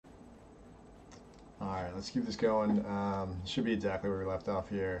Alright, let's keep this going. Should be exactly where we left off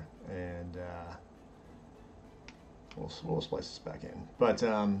here, and we'll splice this back in. But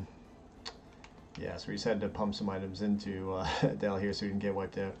yeah, so we just had to pump some items into Adel here so we can get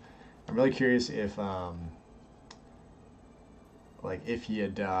wiped out. I'm really curious if like if he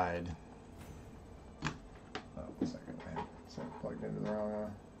had died. Oh, 1 second, man. So I plugged into the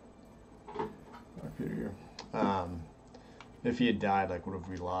wrong computer here. If he had died, like, would have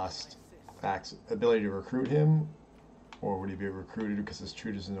we lost ability to recruit him, or would he be recruited because it's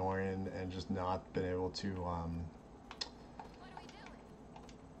true to Zenoiran and just not been able to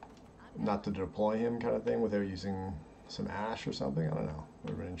not to deploy him, kind of thing, without using some ash or something? I don't know. Would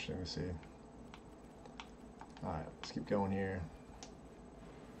have been interesting to see. All right, let's keep going here.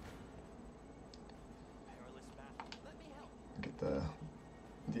 Get the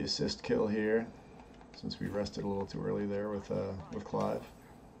assist kill here, since we rested a little too early there with Clive.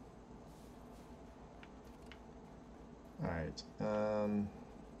 Alright,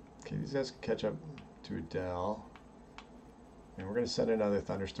 okay, these guys can catch up to Adel. And we're going to send another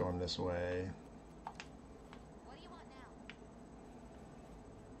thunderstorm this way. What do you want now?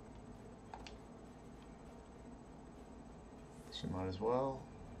 So we might as well.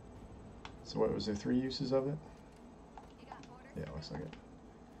 So what, was there 3 uses of it? You got orders? Yeah, looks like it.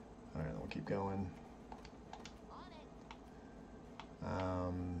 Alright, then we'll keep going. On it.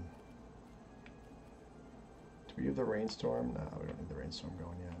 Do we have the rainstorm? No, we don't need the rainstorm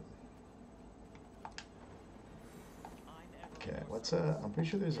going yet. Okay, let's I'm pretty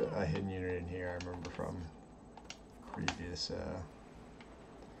sure there's a hidden unit in here I remember from previous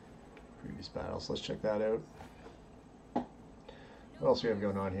previous battles. Let's check that out. What else do we have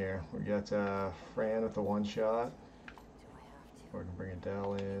going on here? We got Fran with the 1-shot. Or we can bring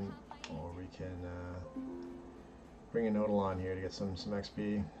Adel in, or we can bring a Nodal on here to get some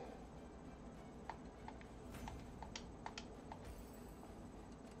XP.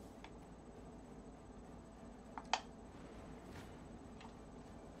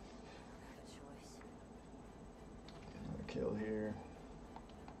 Another kill here.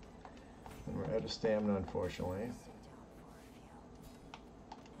 And we're out of stamina, unfortunately.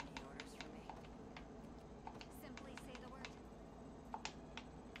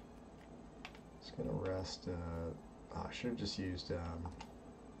 Just gonna rest. Oh, I should have just used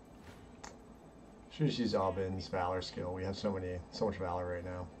Albin's Valor skill. We have so much Valor right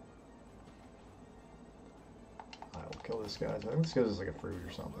now. Alright, we'll kill this guy. I think this guy's like a fruit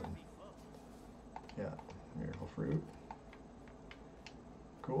or something. Yeah, miracle fruit.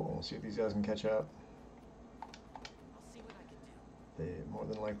 Cool. We'll see if these guys can catch up. They more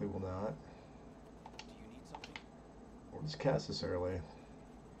than likely will not. We'll just cast this early.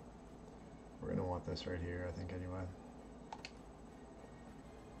 We're gonna want this right here, I think, anyway.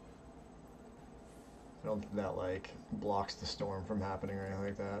 I don't think that, like, blocks the storm from happening or anything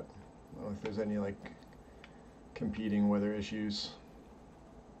like that. I don't know if there's any, like, competing weather issues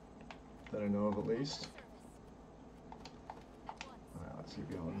that I know of, at least. Alright, let's keep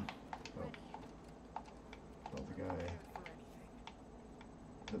going. Oh. I don't think I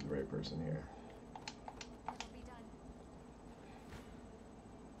did the right person here.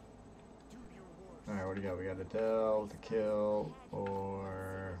 Alright, what do you got? We got Adel with the kill,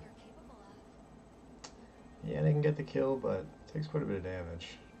 or... Yeah, they can get the kill, but it takes quite a bit of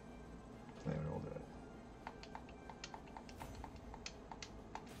damage. Anyway, we'll do it.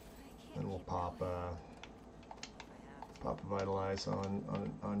 Then we'll pop a Vitalize on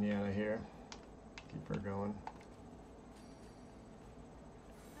Yana here. Keep her going.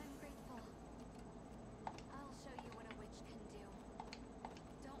 I'm grateful. I'll show you what a witch can do.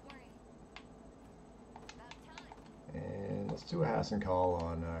 Don't worry. About time. And let's do a Hassan call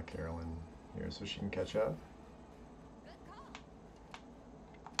on Carolyn here so she can catch up. Good call.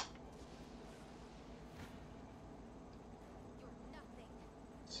 You're nothing.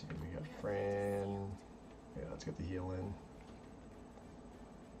 Let's see, we got Fran. Yeah, let's get the heal in.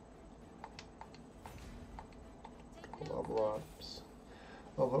 Couple level ups.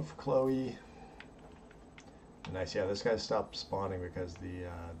 Level up for Chloe. Nice, yeah, this guy stopped spawning because the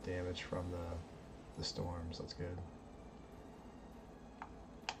damage from the storms. That's good.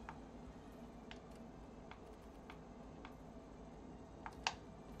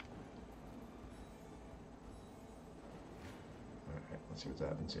 Alright, let's see what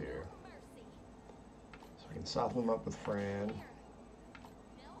happens here. Mercy. So we can soften them up with Fran, No,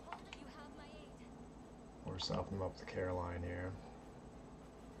 hold it. You have my aid. or soften them up with Caroline here.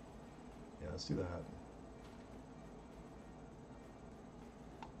 Yeah, let's do that.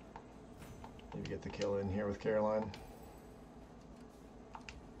 Maybe get the kill in here with Caroline.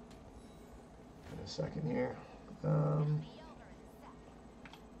 a second here. Be over in a sec.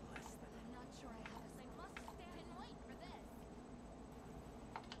 I'm not sure I have a must stand and wait for this.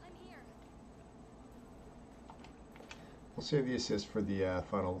 I'm here. We'll save the assist for the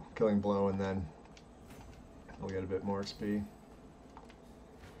final killing blow, and then we'll get a bit more XP.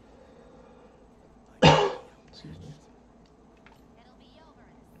 Excuse me. It'll be over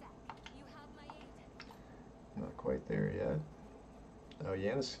in a sec. You have my aid. Not quite there yet. Oh,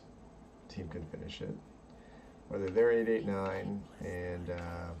 Yana's team can finish it. Whether they're 889 and No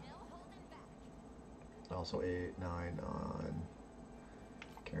holding back. also 889 on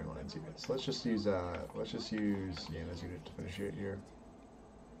Caroline's unit. So let's just use Yana's unit to finish it here.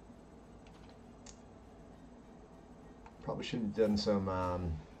 Probably should have done some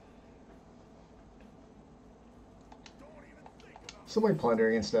like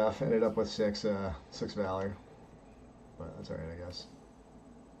plundering and stuff. Ended up with six valor, but that's alright, I guess.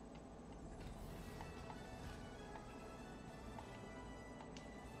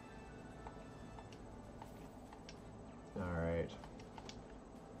 Alright.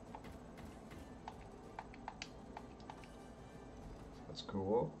 That's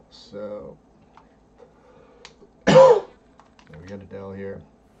cool. So we got Adel here.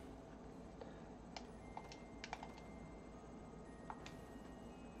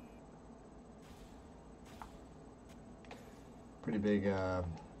 Pretty big map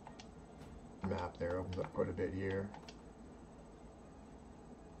there, opens up quite a bit here.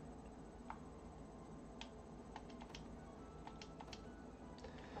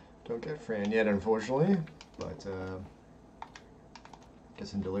 Don't get Fran yet, unfortunately, but get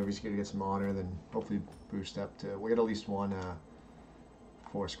some deliveries, get some honor, then hopefully boost up to, we'll get at least one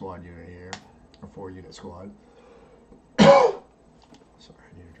 4-squad unit here, or 4-unit squad. Sorry, I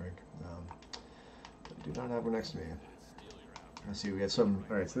need a drink. I do not have one next to me. Let's see, we got some,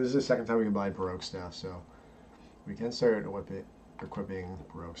 alright, so this is the second time we can buy Baroque stuff, so we can start equipping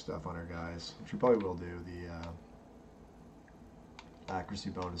Baroque stuff on our guys, which we probably will do. The accuracy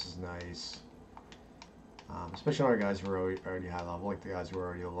bonus is nice, especially on our guys who are already high level, like the guys who are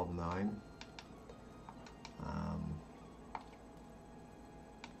already level 9.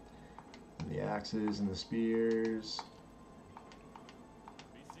 And the axes and the spears.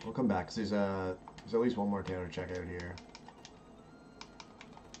 We'll come back, because there's at least one more town to check out here.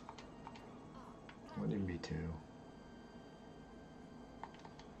 Wouldn't even be 2.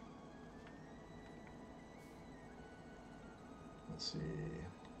 Let's see.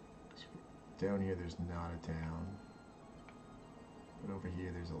 Down here there's not a town. But over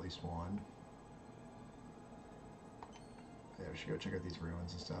here there's at least one. Yeah, we should go check out these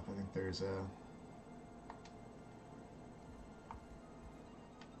ruins and stuff. I think there's a...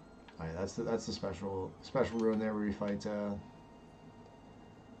 Oh yeah, that's the special ruin there where we fight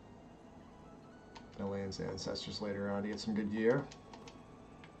Elan's ancestors later on to get some good gear.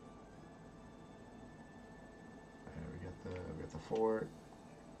 And we got the fort.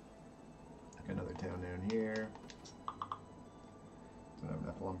 Got another town down here. Don't have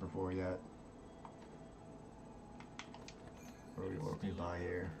enough lumber for yet. What can we buy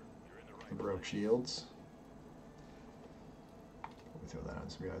here? The Baroque shields. We'll throw that on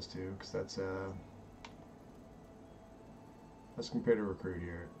some guys too, because that's let's compare to recruit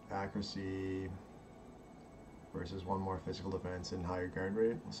here. Accuracy versus one more physical defense and higher guard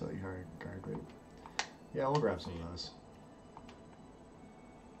rate. We'll sell you higher guard rate. Yeah, we'll grab some of those.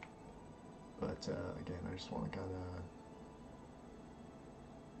 But again, I just want to kind of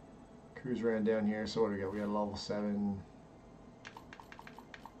cruise around down here. So what do we got? We got a level 7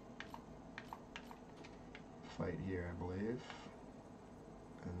 fight here, I believe.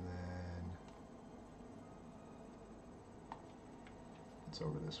 And then it's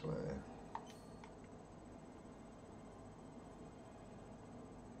over this way.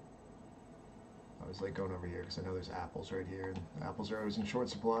 I was like going over here because I know there's apples right here, and apples are always in short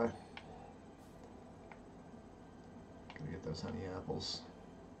supply. Gonna get those honey apples.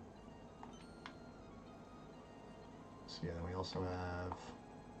 So yeah, then we also have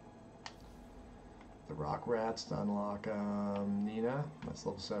the rock rats to unlock Nina. That's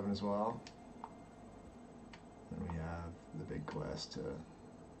level 7 as well. Then we have the big quest to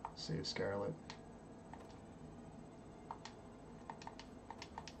save Scarlet.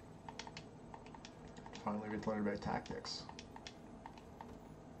 Finally, we get to learn about tactics.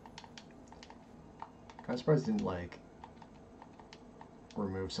 Kind of surprised it didn't like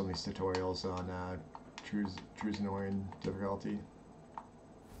remove some of these tutorials on true Zenoiran difficulty.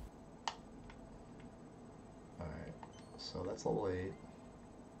 Alright, so that's level 8.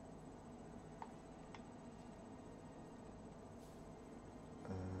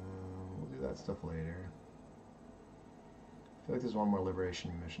 We'll do that stuff later. I feel like there's one more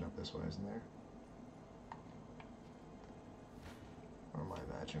liberation mission up this way, isn't there? Or am I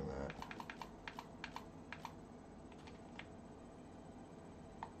imagining that?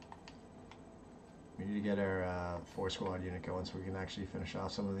 We need to get our 4-squad unit going so we can actually finish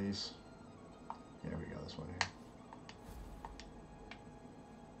off some of these. There we go, this one here.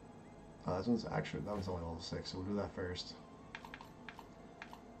 Oh, that one's only level 6, so we'll do that first.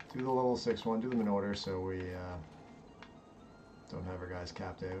 Do the level 6 one, do them in order so we don't have our guys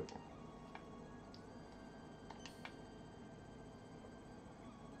capped out.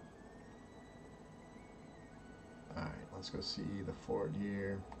 Alright, let's go see the fort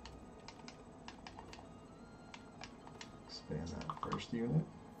here. Expand that first unit.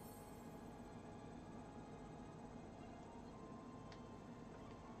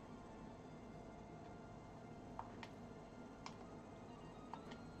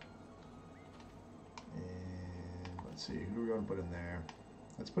 Let's see, who are we going to put in there?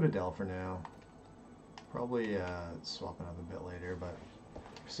 Let's put Adel for now. Probably swap it up a bit later, but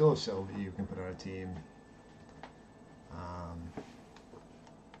still a Sylvie you can put on a team.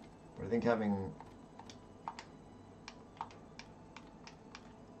 But I think having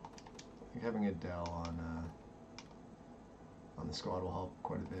Adel on the squad will help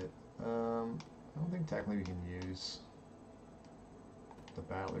quite a bit. I don't think technically we can use the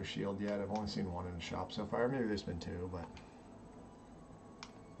Battler Shield yet. I've only seen one in the shop so far. Maybe there's been 2, but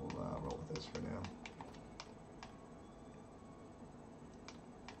we'll roll with this for now.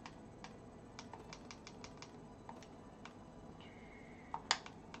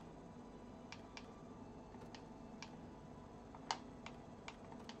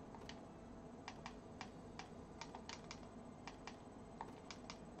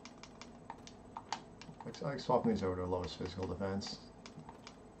 I like swapping these over to lowest physical defense.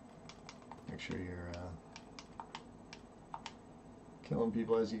 Make sure you're killing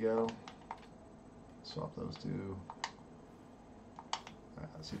people as you go. Swap those two.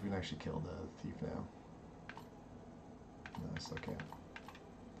 Alright, let's see if we can actually kill the thief now. No, I still can't.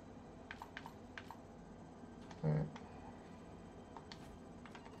 Alright.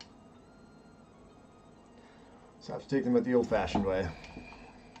 So I have to take them at the old-fashioned way.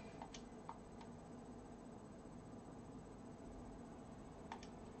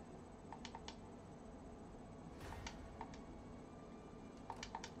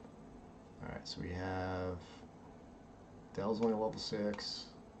 So we have Del's only level 6.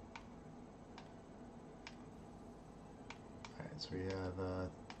 Alright, so we have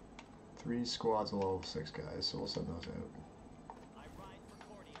 3 squads of level 6 guys, so we'll send those out. I ride for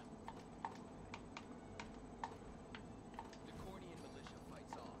Cordia. The Cordian militia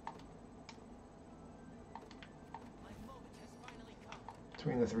fights on. My moment has finally come.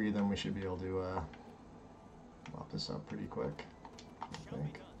 Between the 3 of them, we should be able to mop this up pretty quick, I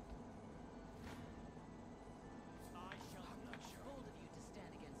think.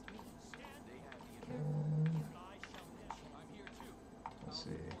 Let's see.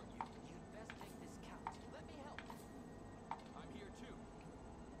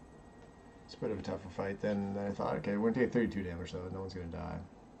 It's a bit of a tougher fight than I thought. Okay, we're gonna take 32 damage though. No one's gonna die.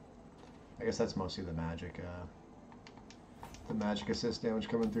 I guess that's mostly the magic assist damage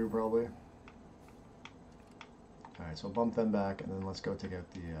coming through probably. All right, so we'll bump them back, and then let's go take out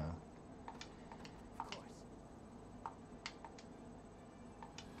the.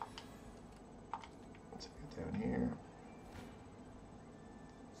 Let's get down here.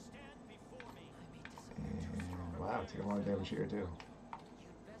 And wow, take a lot of damage here too.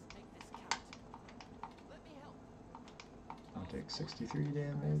 I'll take 63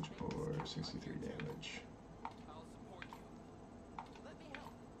 damage or 63 damage.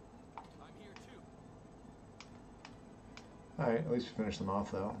 Alright, at least we finished them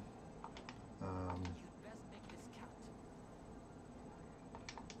off though. Alright.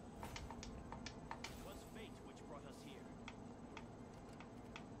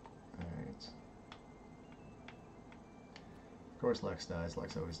 Of course Lex dies.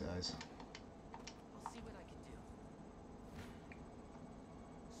 Lex always dies. I'll see what I can do.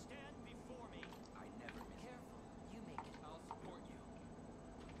 Stand before me. I never miss. Careful. You make it. I'll support you.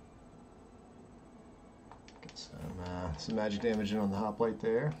 Get some magic damage in on the hoplite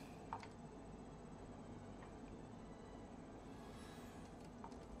there.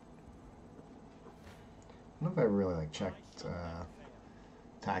 I don't know if I really like checked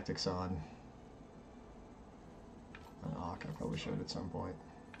tactics on Ock. I probably should at some point.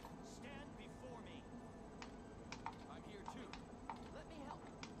 Stand before me. I'm here too. Let me help.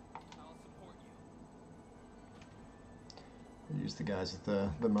 I'll support you. I use the guys with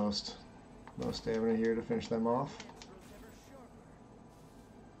the most No stamina here to finish them off.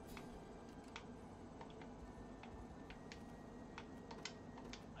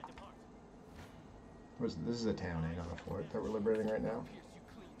 This is a town, not a fort that we're liberating right now.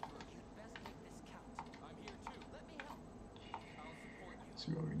 Let's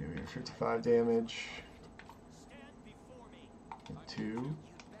see what we can do here. 55 damage. With 2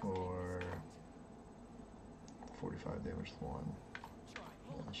 or 45 damage with 1.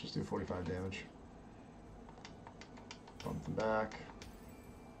 Yeah, let's just do 45 damage. Bump them back.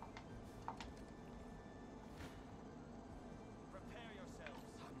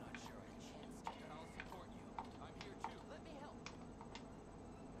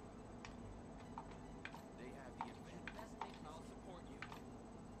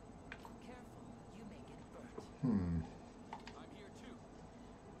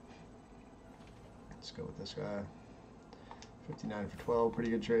 Let's go with this guy. 59 for 12,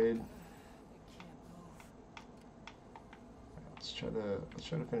 pretty good trade. Let's try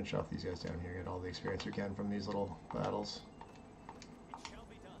to finish off these guys down here. Get all the experience we can from these little battles. There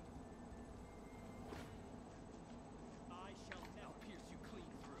we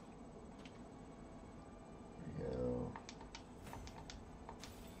go.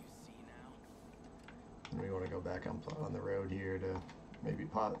 And we want to go back on the road here to maybe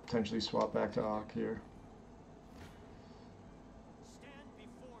potentially swap back to Auk here.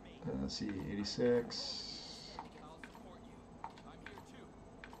 Let's see, 86.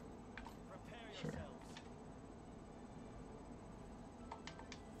 Sure.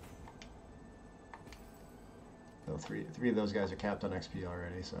 Though three of those guys are capped on XP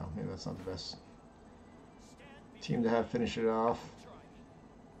already, so maybe that's not the best team to have finish it off.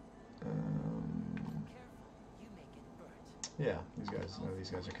 Yeah, these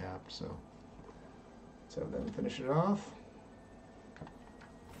guys are capped, so let's have them finish it off.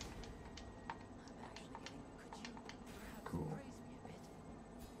 Cool.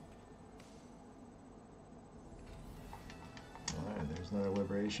 Alright, there's another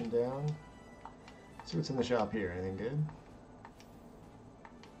liberation down. Let's see what's in the shop here. Anything good?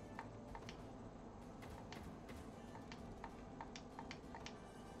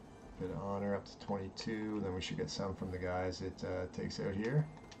 Bit of honor up to 22, then we should get some from the guys it takes out here.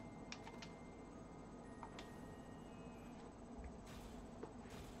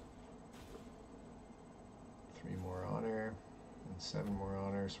 Three more honor and 7 more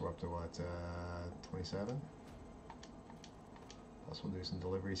honor, so we're up to what, 27? Plus we'll do some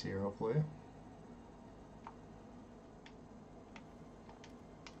deliveries here hopefully.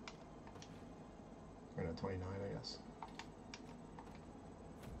 We're at 29, I guess.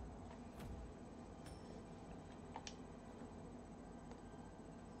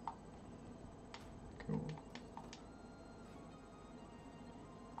 Cool.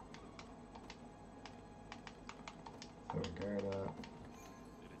 Throw a guard up.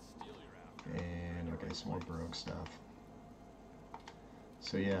 And okay, some more brogue stuff.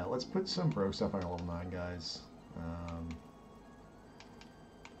 So yeah, let's put some brogue stuff on our level 9 guys. I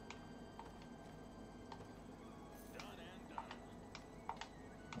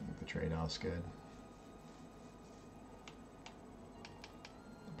think the trade-off's good.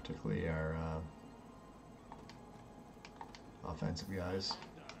 Particularly our offensive guys.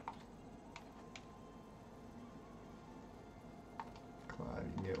 Clive,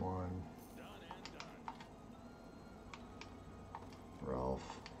 you can get one.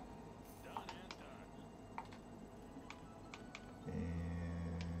 Ralph.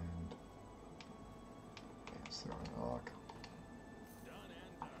 And let's throw an Auk.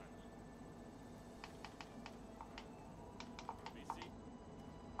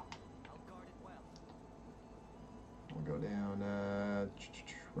 We'll go down,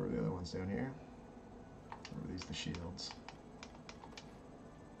 where are the other ones down here? Or are these the shields?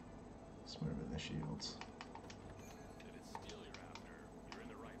 This might have been the shields.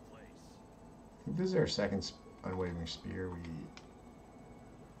 I think this is our second unwavering spear we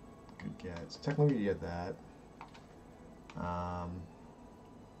could get. So technically we get that. I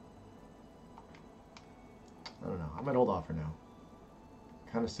don't know. I might hold off for now.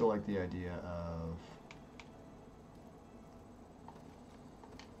 Kind of still like the idea of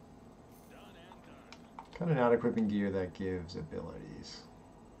kind of not equipping gear that gives abilities.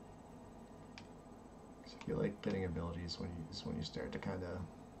 Because I feel like getting abilities when you start to kind of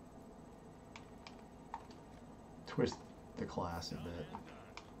twist the class a bit.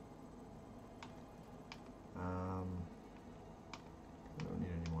 I don't need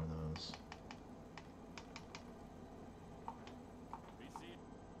any more of those.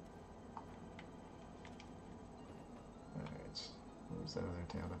 Alright, where's that other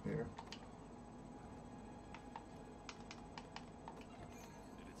town up here?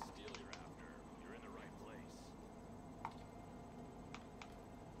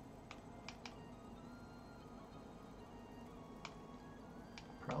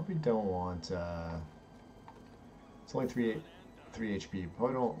 Probably don't want. It's only 3 HP.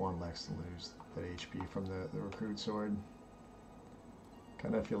 Probably don't want Lex to lose that HP from the recruit sword.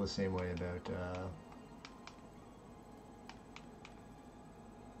 Kind of feel the same way about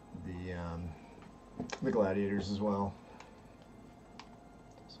the gladiators as well.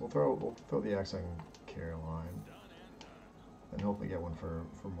 So we'll throw the axe on Caroline, and hopefully get one for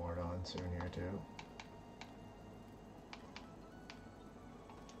Mordon soon here too.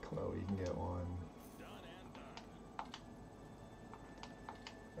 Chloe, you can get one.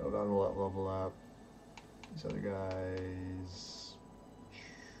 Odon will level up. These other guys.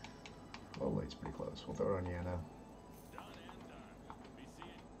 Lovelate's pretty close. We'll throw it on Yana.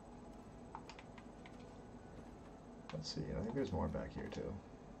 Let's see. I think there's more back here too.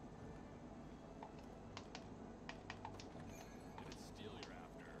 If it's steel you're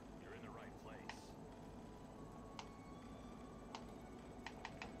after, you're in the right place.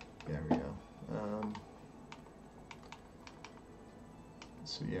 There we go.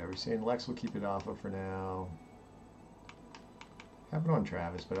 So yeah, we're saying Lex will keep it off of for now. Have it on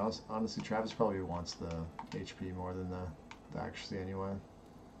Travis, but honestly, Travis probably wants the HP more than the accuracy anyway.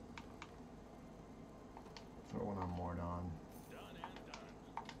 Throw one on Mordon.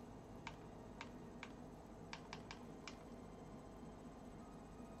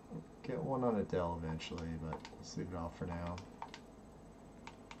 Get one on Adel eventually, but let's leave it off for now.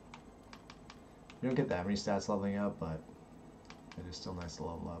 You don't get that many stats leveling up, but it is still nice to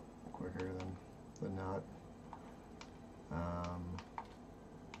level up quicker than not.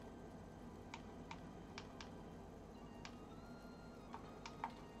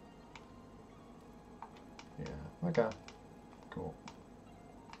 Yeah, okay, cool.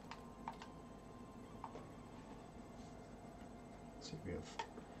 Let's see if we have...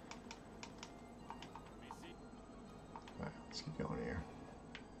 Alright, let's keep going here.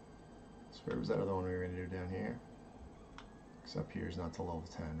 So where was that other one we were going to do down here? Because up here is not till level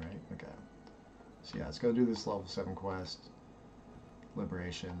 10, right? Okay. So yeah, let's go do this level 7 quest,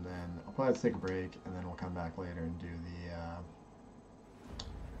 Liberation, then I'll probably have to take a break, and then we'll come back later and do the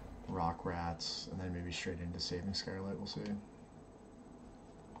Rock Rats, and then maybe straight into Saving Scarlet, we'll see.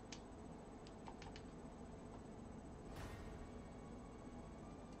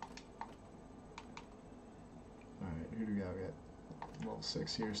 Alright, who do we got? We got level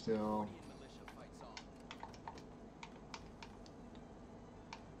 6 here still.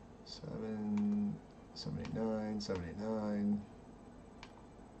 7, 789, 789,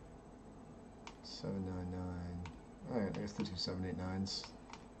 799. Alright, I guess the two 789s.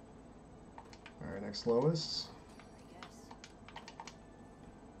 Alright, next lowest.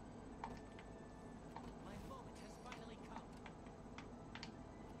 My moment has finally come.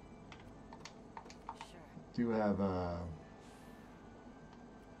 Sure. Do have a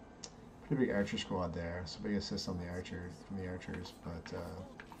pretty big archer squad there, so big assist on the archers from the archers, but Do I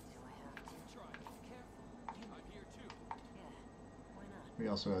have to? Try. Careful. I'm here too. Yeah. Why not? we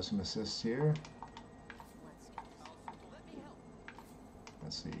also have some assists here. Let's do this. Let me help.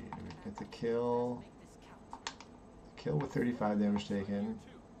 Let's see, do we get the kill? Make this count. Kill with 35 damage taken,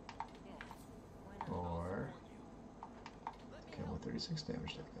 Yeah. Why not? or Let me kill help. with 36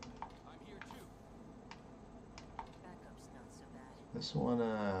 damage taken. I'm here too. Backup's not so bad. This one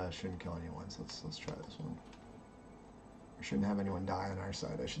shouldn't kill anyone, so let's try this one. We shouldn't have anyone die on our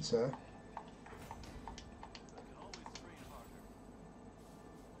side, I should say. I can always train harder.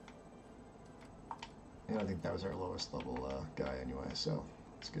 And I think that was our lowest level guy anyway, so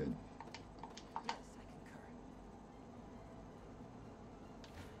it's good. Yes, I concur.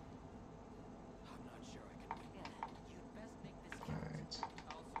 I'm not sure I can win. Yeah. You'd best make this count. Alright,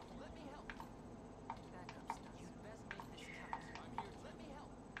 I'll support. Let me help. Backup's not. You'd best make this count. I'm here. Let me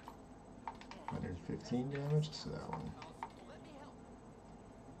help. Yeah. 115 damage, let's do that one. I'll support. Let me help.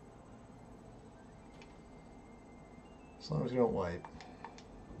 As long as you don't wipe.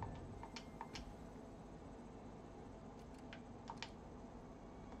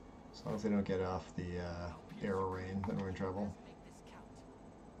 As long as they don't get off the arrow rain, then we're in trouble. Make this count.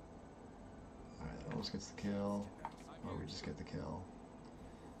 Alright, that almost gets the kill. Or we just get the kill.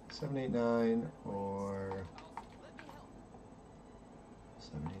 789 or Let me help.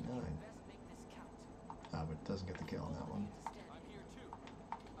 789. Best make this count. Ah, but it doesn't get the kill on that one. I'm here too.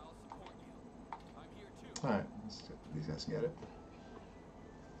 I'll support you. I'm here too. Alright, these guys can get it.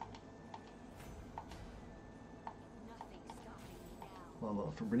 Nothing's stopping me now. Level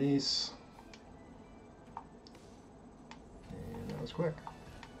up for Bernice. And that was quick.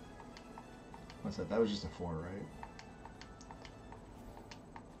 What's that? That was just a 4, right?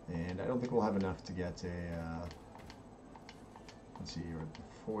 And I don't think we'll have enough to get Let's see, you're at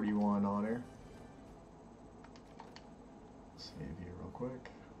 41 honor. Save here real quick.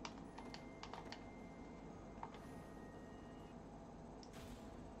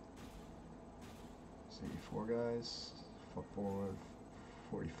 See, 4 guys.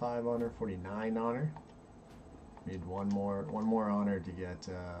 45 honor, 49 honor. Need one more honor to get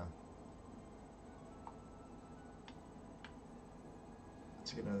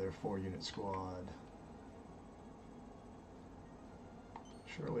let's get another 4-unit squad.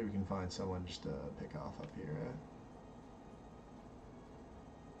 Surely we can find someone just to pick off up here.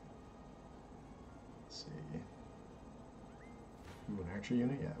 Let's see. Ooh, an extra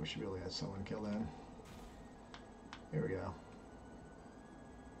unit? Yeah, we should be able to have someone kill them. There we go.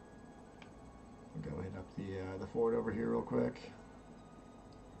 We'll go hit up the fort over here real quick.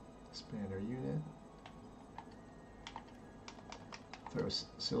 Expand our unit. Throw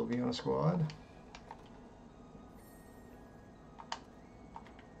Sylvie on a squad.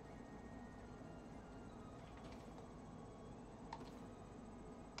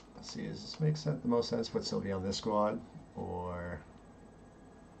 Let's see, does this make the most sense to put Sylvie on this squad? Or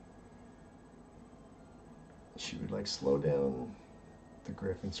she would like slow down the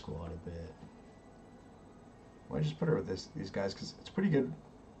Griffin squad a bit. Why just put her with these guys? Because it's pretty good.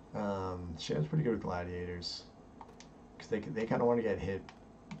 Sham's pretty good with gladiators. Because they kind of want to get hit,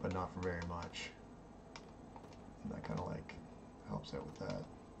 but not for very much. And that kind of like helps out with that.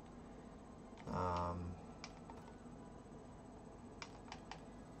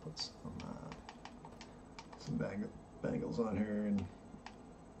 Put some bangles on her, and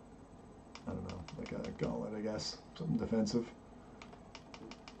I don't know, like a gauntlet, I guess, something defensive.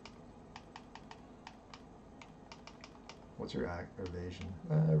 What's her evasion?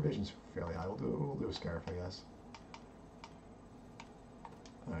 Evasion's fairly high. We'll do a scarf, I guess.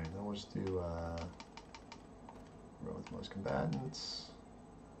 All right, then we'll just do row with most combatants,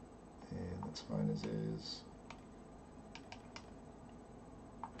 and that's fine as is.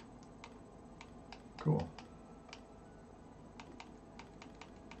 Cool.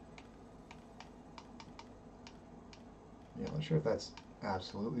 Yeah, I'm not sure if that's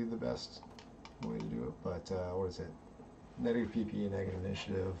absolutely the best way to do it, but what is it? Negative PP, negative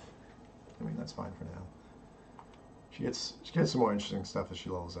initiative. I mean, that's fine for now. She gets some more interesting stuff as she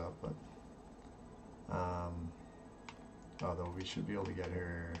levels up, but although we should be able to get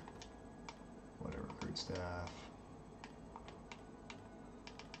her whatever recruit staff.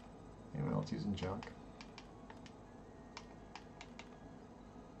 Anyone else using junk?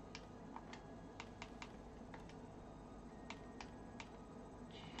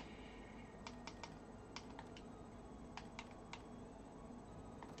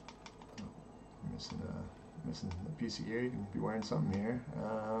 Missing the piece of gear. You can be wearing something here.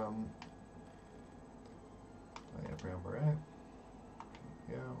 Oh yeah, brown beret. There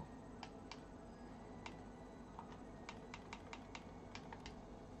we go.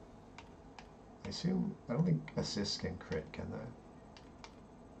 I don't think assists can crit, can they?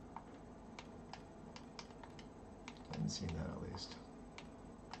 I haven't seen that at least.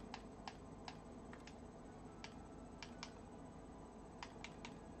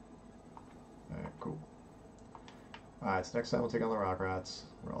 Alright, cool. Alright, so next time we'll take on the rock rats.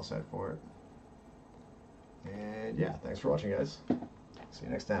 We're all set for it. And yeah, thanks for watching, guys. See you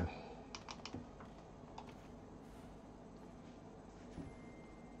next time.